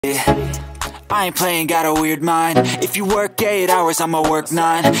I ain't playing, got a weird mind. If you work 8 hours, I'ma work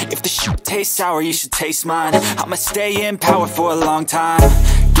 9. If the shit tastes sour, you should taste mine. I'ma stay in power for a long time.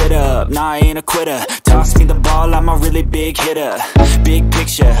 Get up, nah, I ain't a quitter. Toss me the ball, I'm a really big hitter. Big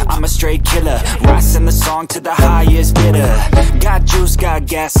picture, I'm a straight killer. Rising the song to the highest bidder. Got juice, got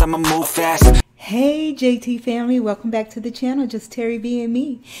gas, I'ma move fast. Hey JT family, welcome back to the channel, just Terry B and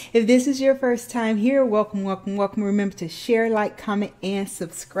me. If this is your first time here, welcome, welcome, welcome. Remember to share, like, comment, and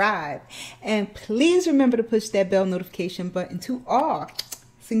subscribe. And please remember to push that bell notification button to all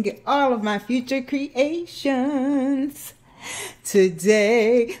so you can get all of my future creations.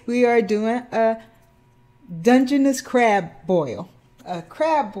 Today we are doing a Dungeness crab boil. A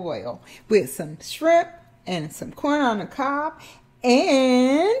crab boil with some shrimp and some corn on the cob,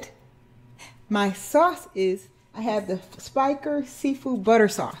 and my sauce is, I have the Spiker Seafood Butter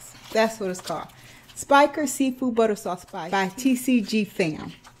Sauce. That's what it's called. Spiker Seafood Butter Sauce by TCG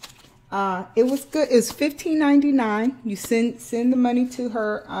Fam. It was good. It was $15.99. You send the money to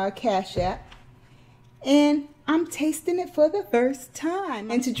her Cash App. And I'm tasting it for the first time.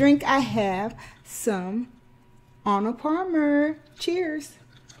 And to drink, I have some Arnold Palmer. Cheers.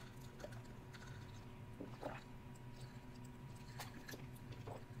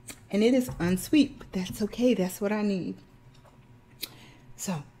 And it is unsweet, but that's okay. That's what I need.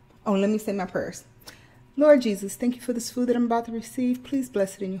 So, let me say my prayers. Lord Jesus, thank you for this food that I'm about to receive. Please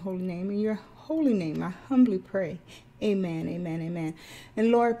bless it in your holy name. In your holy name, I humbly pray. Amen, amen, amen.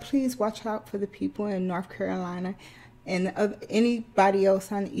 And Lord, please watch out for the people in North Carolina and anybody else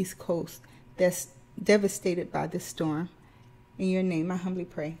on the East Coast that's devastated by this storm. In your name, I humbly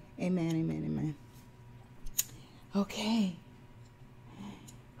pray. Amen, amen, amen. Okay.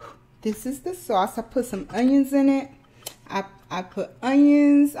 This is the sauce. I put some onions in it. I put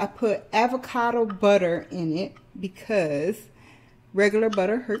onions. I put avocado butter in it because regular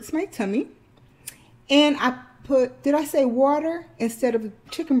butter hurts my tummy. And I put, did I say water? Instead of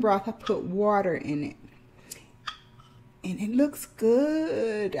chicken broth, I put water in it. And it looks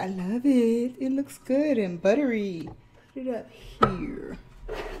good. I love it. It looks good and buttery. Put it up here.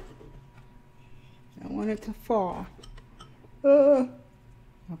 I want it to fall. Okay.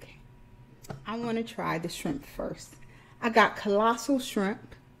 I want to try the shrimp first. I got colossal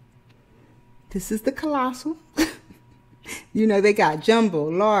shrimp. This is the colossal. You know, they got jumbo,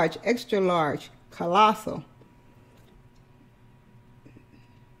 large, extra large, colossal.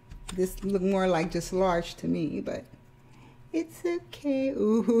 This look more like just large to me, but it's okay.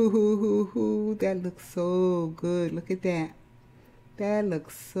 Ooh, hoo, hoo, hoo, hoo. That looks so good. Look at that. That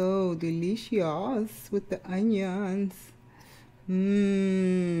looks so delicious with the onions.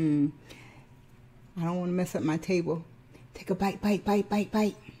 Mmm. I don't want to mess up my table. Take a bite, bite, bite, bite,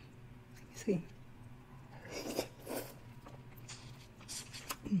 bite. Let me see.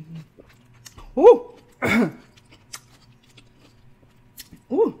 Ooh.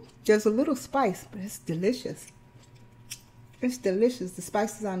 Ooh, there's a little spice, but it's delicious. It's delicious. The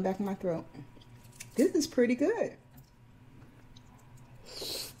spice is on the back of my throat. This is pretty good.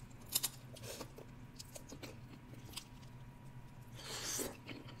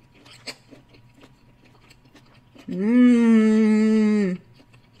 Mmm.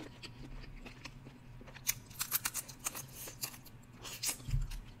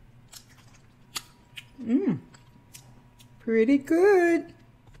 Mmm. Pretty good.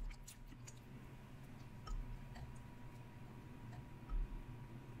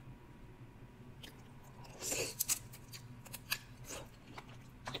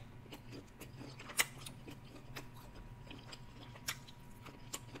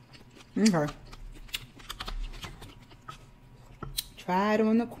 Okay. Try it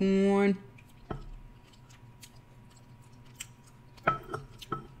on the corn.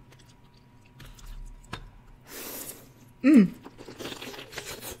 Mmm.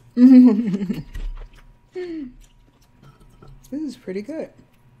 This is pretty good.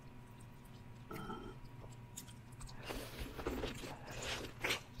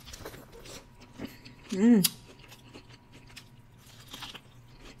 Mmm.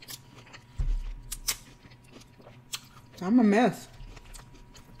 I'm a mess.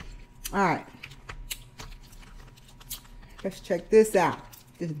 All right, let's check this out.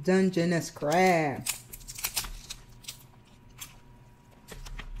 This Dungeness crab.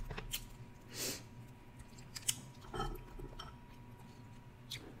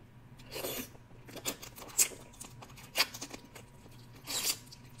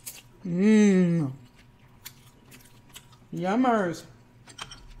 Mmm. Yummers.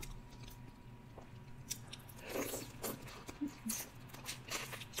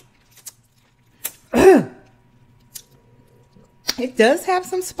 It does have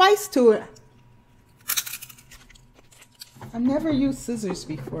some spice to it. I've never used scissors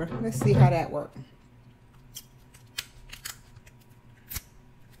before. Let's see how that works.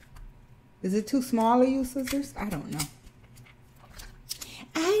 Is it too small to use scissors? I don't know.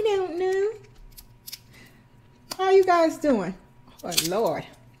 I don't know. How you guys doing? Oh, Lord.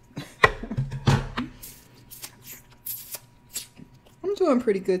 I'm doing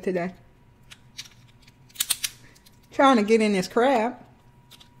pretty good today. Trying to get in this crab.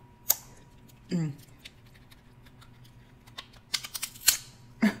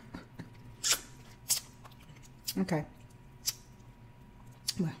 Okay.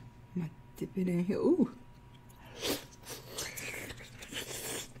 Well, I'm going to dip it in here. Ooh.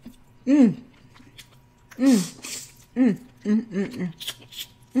 Mm. Mm. Mm. Mm. Mm. Mm.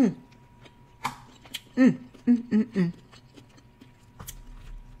 Mm. Mm. Mm. Mm.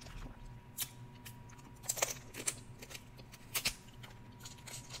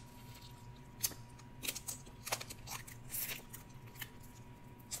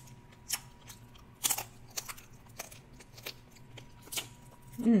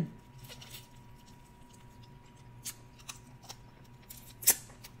 Mm.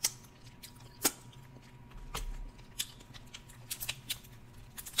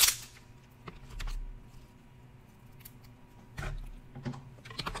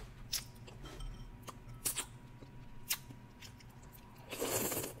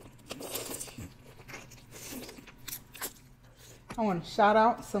 I want to shout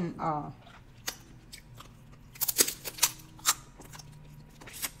out some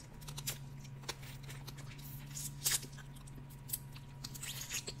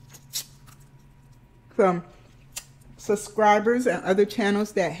subscribers and other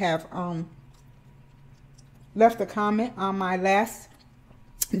channels that have left a comment on my last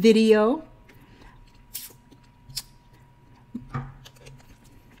video.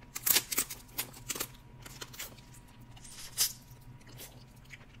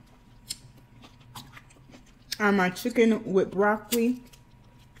 On my chicken with broccoli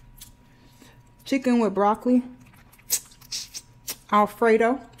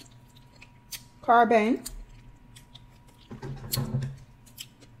Alfredo carbane.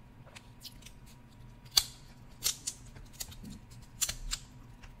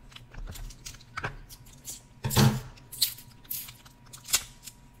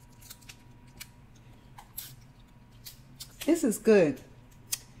 This is good.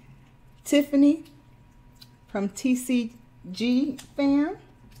 Tiffany from TCG fam.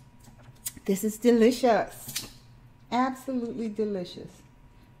 This is delicious. Absolutely delicious.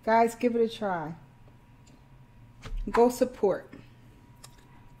 Guys, give it a try. Go support.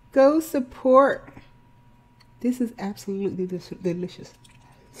 Go support. This is absolutely delicious.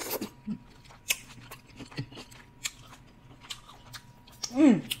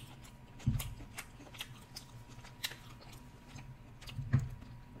 Mmm.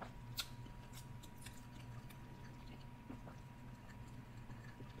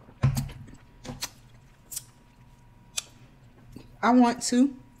 I want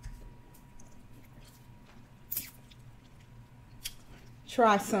to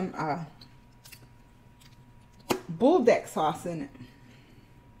try some bulldog sauce in it.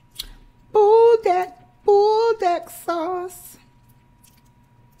 Bulldog sauce.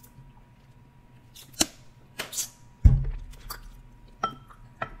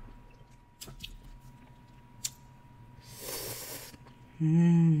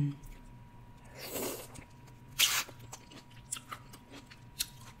 Mmm.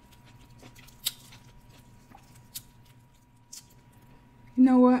 You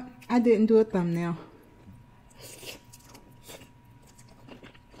know what? I didn't do a thumbnail.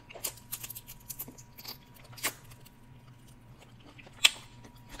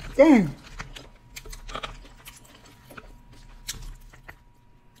 Dang.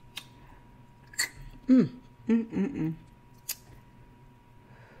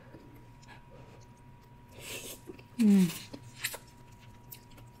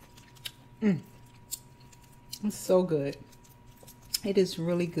 It's so good. It is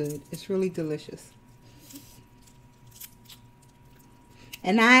really good. It's really delicious.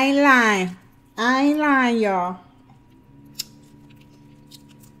 And I ain't lying. I ain't lying, y'all.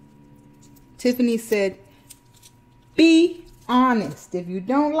 Tiffany said, be honest. If you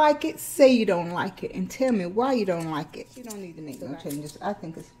don't like it, say you don't like it. And tell me why you don't like it. You don't need to make no changes. I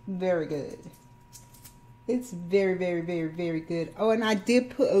think it's very good. It's very, very, very, very good. Oh, and I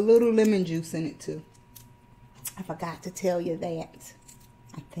did put a little lemon juice in it too. I forgot to tell you that,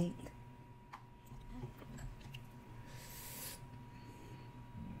 I think.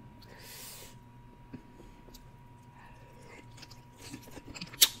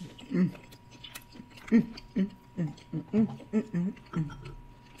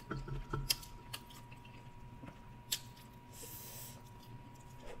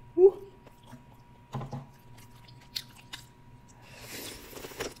 Woo.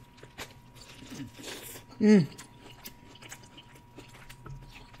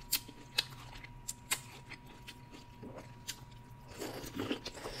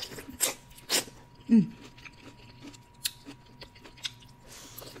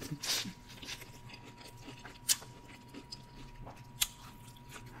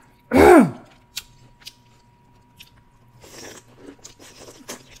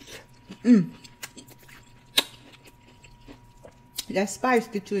 That spice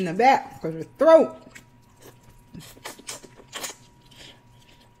gets you in the back of the throat.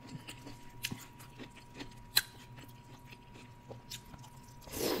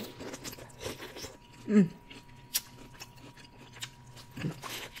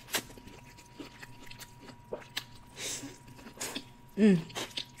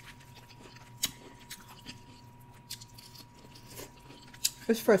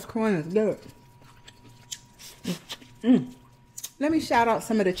 This fresh corn is good. Let me shout out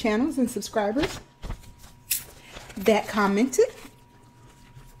some of the channels and subscribers that commented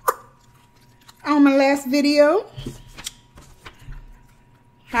on my last video.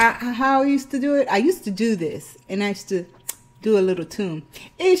 How I used to do it? I used to do this, and I used to do a little tune.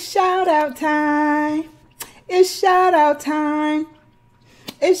 It's shout out time. It's shout out time.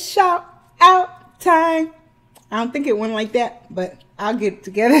 It's shout out time. I don't think it went like that, but I'll get it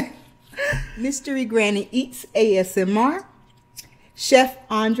together. Mystery Granny Eats ASMR. Chef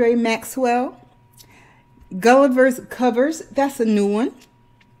Andre Maxwell. Gulliver's Covers. That's a new one.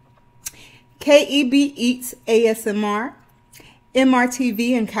 KEB Eats ASMR.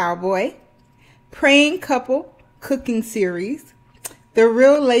 MRTV and Cowboy. Praying Couple Cooking Series. The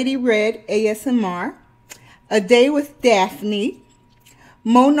Real Lady Red ASMR. A Day with Daphne.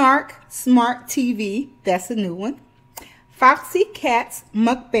 Monarch Smart TV. That's a new one. Foxy Cats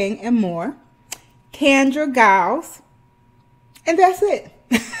Mukbang and more. Kendra Giles. And that's it.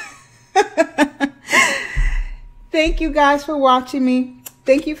 Thank you guys for watching me.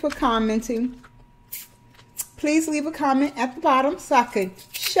 Thank you for commenting. Please leave a comment at the bottom so I can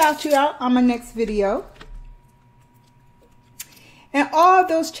shout you out on my next video. And all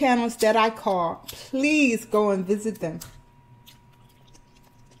those channels that I call, please go and visit them.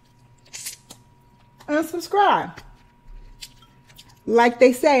 And subscribe. Like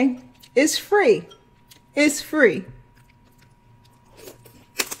they say, it's free. It's free.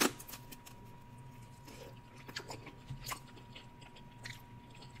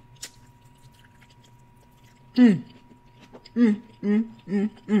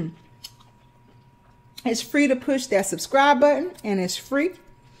 It's free to push that subscribe button, and it's free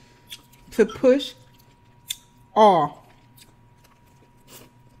to push all.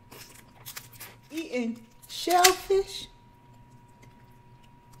 Eating shellfish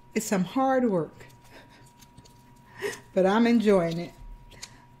is some hard work, but I'm enjoying it.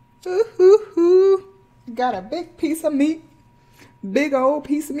 Ooh, ooh, ooh. Got a big piece of meat, big old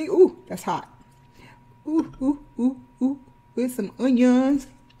piece of meat. Ooh, that's hot. Ooh, ooh, ooh, ooh, with some onions.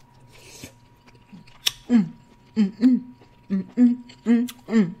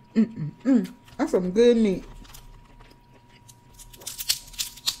 That's some good meat.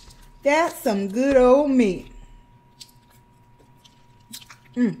 That's some good old meat.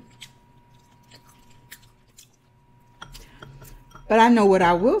 But I know what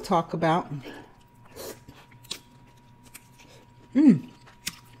I will talk about.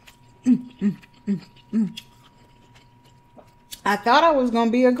 I thought I was going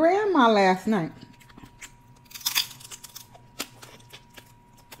to be a grandma last night.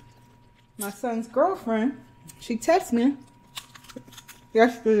 My son's girlfriend, she texted me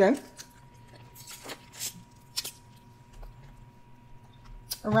yesterday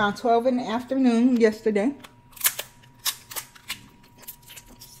around 12 in the afternoon yesterday.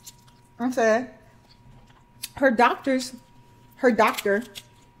 I said her doctor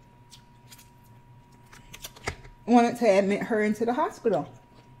wanted to admit her into the hospital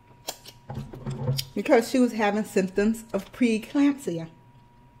because she was having symptoms of preeclampsia.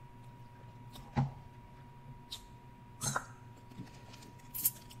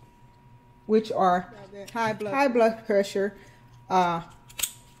 Which are high blood pressure,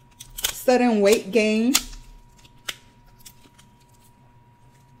 sudden weight gain,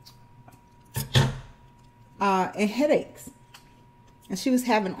 and headaches. And she was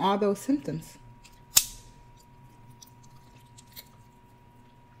having all those symptoms.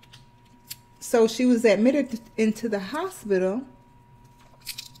 So she was admitted into the hospital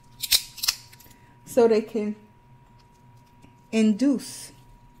so they can induce.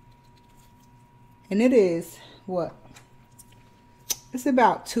 And it is what? It's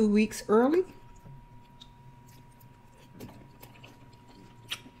about 2 weeks early.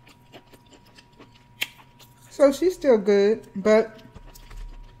 So she's still good, but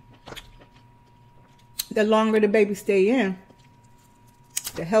the longer the baby stay in,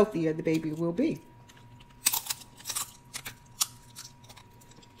 the healthier the baby will be.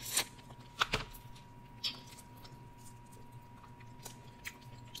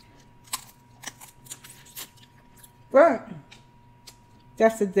 But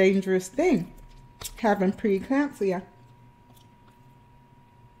that's a dangerous thing, having preeclampsia.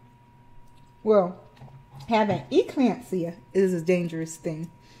 Well, having eclampsia is a dangerous thing.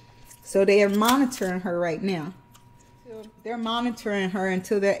 So they are monitoring her right now. So they're monitoring her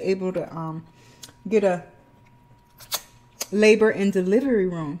until they're able to get a labor and delivery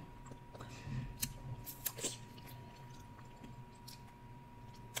room.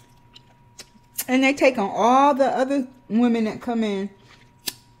 And they take on all the other women that come in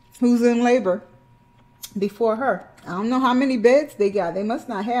who's in labor before her. I don't know how many beds they got. They must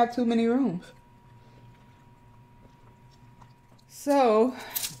not have too many rooms. So,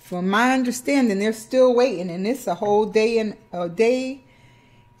 from my understanding, they're still waiting, and it's a whole day. And a day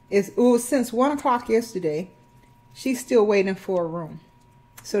it was since 1 o'clock yesterday. She's still waiting for a room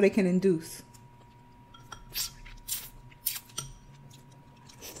so they can induce.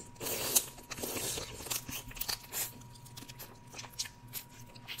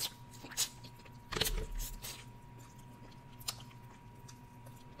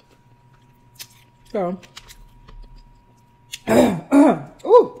 So,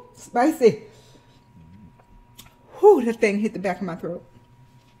 ooh, spicy. Ooh, that thing hit the back of my throat.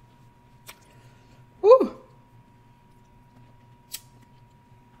 Ooh.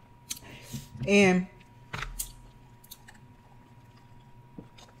 And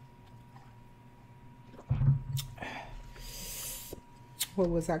what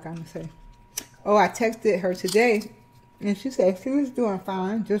was I going to say? Oh, I texted her today, and she said she was doing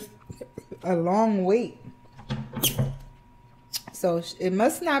fine, just a long wait. So it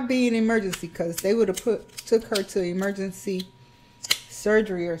must not be an emergency, because they would have took her to emergency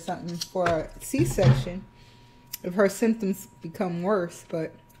surgery or something for a C-section if her symptoms become worse.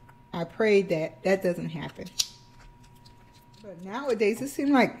 But I pray that that doesn't happen. But nowadays it seems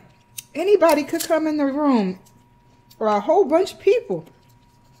like anybody could come in the room, or a whole bunch of people.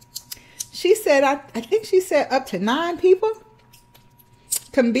 She said, I think she said up to 9 people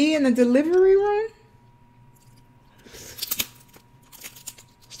can be in the delivery room.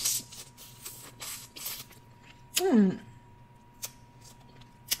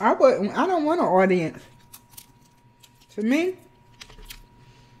 I don't want an audience. For me,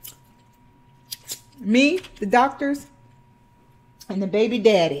 the doctors, and the baby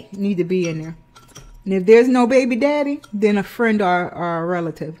daddy need to be in there. And if there's no baby daddy, then a friend or a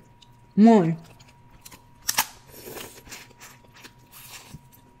relative. One.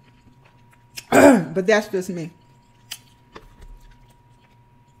 But that's just me.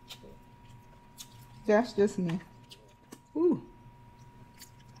 That's just me. Ooh.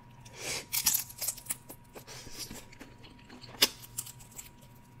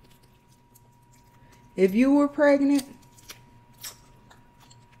 If you were pregnant,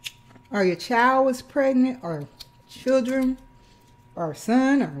 or your child was pregnant, or children, or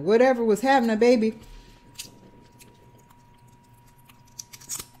son, or whatever was having a baby,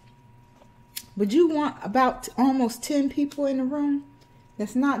 would you want about almost 10 people in the room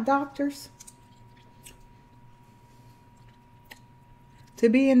that's not doctors to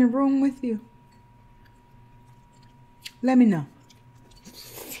be in the room with you? Let me know.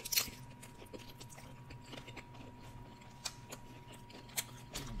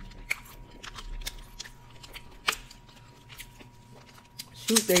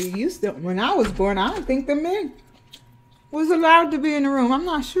 Shoot, they used to, when I was born, I don't think the men was allowed to be in the room. I'm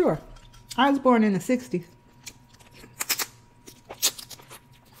not sure. I was born in the 60s.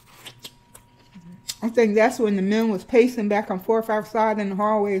 I think that's when the men was pacing back and forth outside in the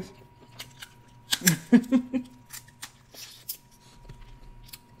hallways.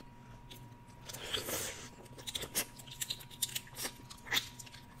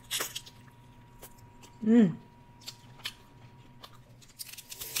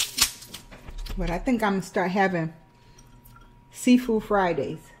 But I think I'm going to start having seafood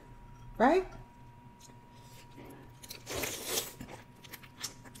Fridays, right?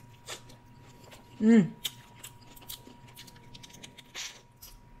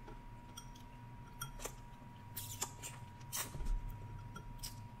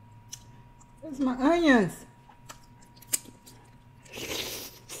 Where's my onions?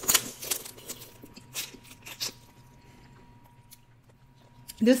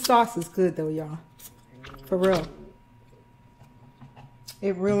 This sauce is good though, y'all. For real.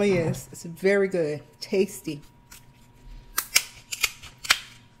 It really is. It's very good. Tasty.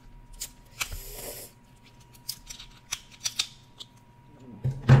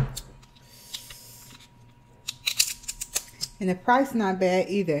 And the price not bad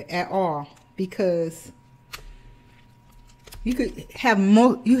either at all, because you could have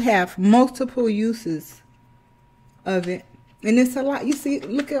multiple uses of it. And it's a lot. You see,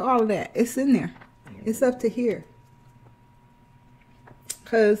 look at all of that. It's in there. It's up to here.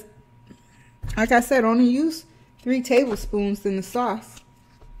 Because, like I said, only use 3 tablespoons in the sauce.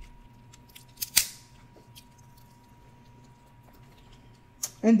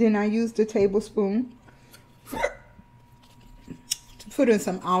 And then I used a tablespoon to put in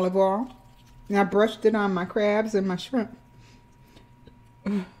some olive oil. And I brushed it on my crabs and my shrimp.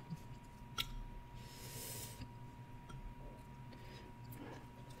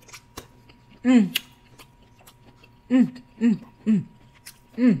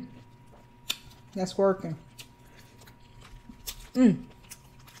 That's working.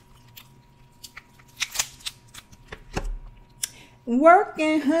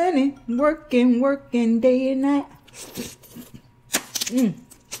 Working, honey. Working day and night.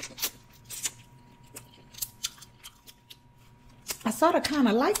 I sort of kind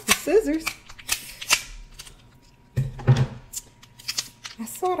of like the scissors. I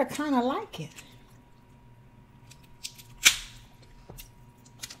sort of kind of like it.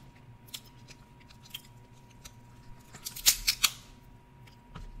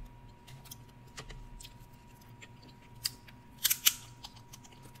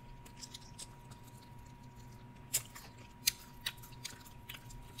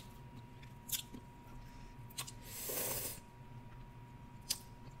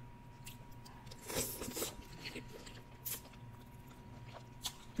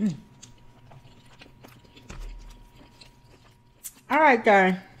 All right,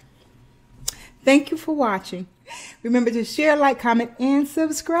 guys. Thank you for watching. Remember to share, like, comment, and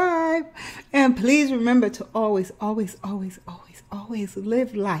subscribe. And please remember to always, always, always, always, always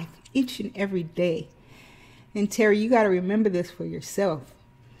live life each and every day. And Terry, you got to remember this for yourself.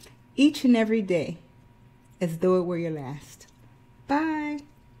 Each and every day as though it were your last. Bye.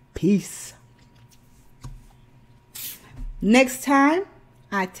 Peace. Next time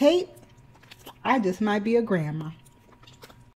I tape, I just might be a grandma.